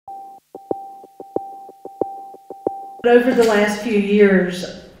Over the last few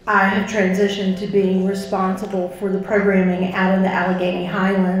years, I have transitioned to being responsible for the programming out in the Allegheny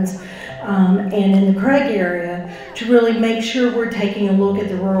Highlands and in the Craig area to really make sure we're taking a look at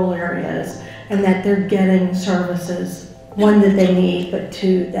the rural areas and that they're getting services, one, that they need, but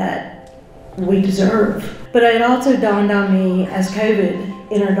two, that we deserve. But it also dawned on me as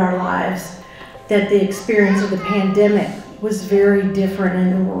COVID entered our lives that the experience of the pandemic was very different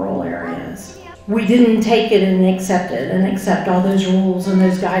in the rural areas. We didn't take it and accept it and accept all those rules and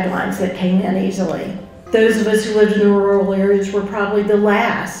those guidelines that came in easily. Those of us who lived in the rural areas were probably the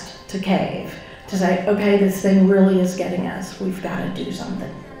last to cave, to say, okay, this thing really is getting us. We've got to do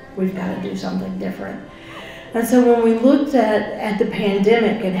something. We've got to do something different. And so when we looked at the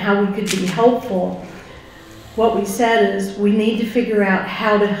pandemic and how we could be helpful, what we said is we need to figure out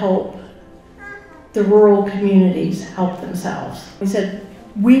how to help the rural communities help themselves. We said,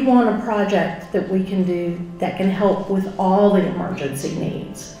 we want a project that we can do that can help with all the emergency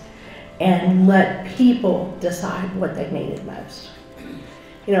needs and let people decide what they needed most.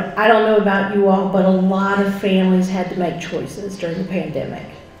 You know, I don't know about you all, but a lot of families had to make choices during the pandemic.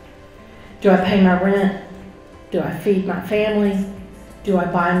 Do I pay my rent? Do I feed my family? Do I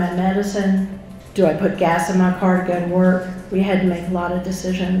buy my medicine? Do I put gas in my car to go to work? We had to make a lot of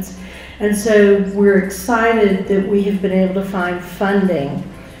decisions. And so we're excited that we have been able to find funding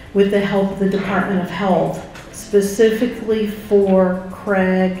with the help of the Department of Health, specifically for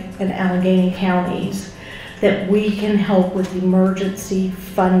Craig and Allegheny counties, that we can help with emergency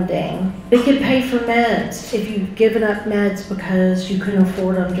funding. It could pay for meds if you've given up meds because you couldn't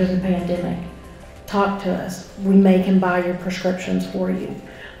afford them during the pandemic. Talk to us. We may can buy your prescriptions for you.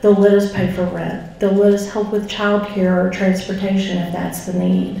 They'll let us pay for rent. They'll let us help with childcare or transportation if that's the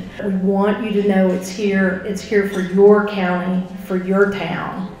need. We want you to know it's here for your county, for your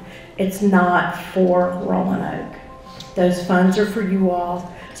town. It's not for Roanoke. Those funds are for you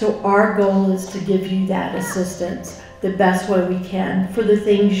all. So our goal is to give you that assistance the best way we can for the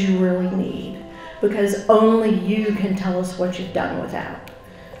things you really need, because only you can tell us what you've done without.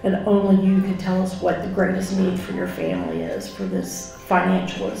 And only you can tell us what the greatest need for your family is for this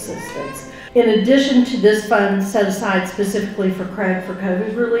financial assistance. In addition to this fund set aside specifically for Craig for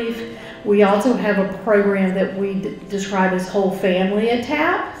COVID relief, we also have a program that we describe as Whole Family at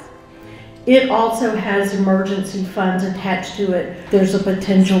TAP. It also has emergency funds attached to it. There's a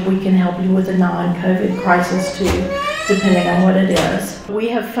potential we can help you with a non-COVID crisis too, depending on what it is. We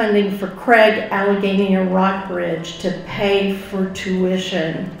have funding for Craig, Allegheny, and Rockbridge to pay for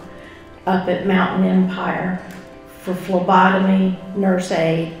tuition up at Mountain Empire for phlebotomy, nurse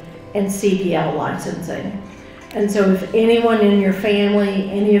aid, and CDL licensing. And so if anyone in your family,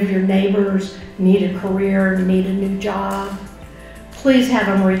 any of your neighbors need a career, need a new job, please have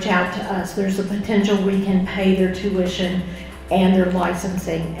them reach out to us. There's a potential we can pay their tuition and their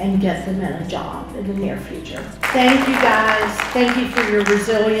licensing and get them in a job in the near future. Thank you guys. Thank you for your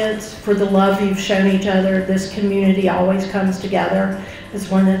resilience, for the love you've shown each other. This community always comes together. It's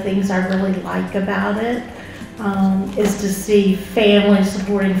one of the things I really like about it, is to see family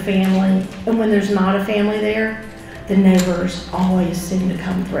supporting family. And when there's not a family there, the neighbors always seem to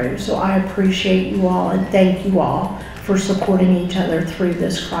come through. So I appreciate you all and thank you all for supporting each other through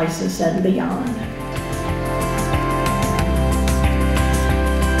this crisis and beyond.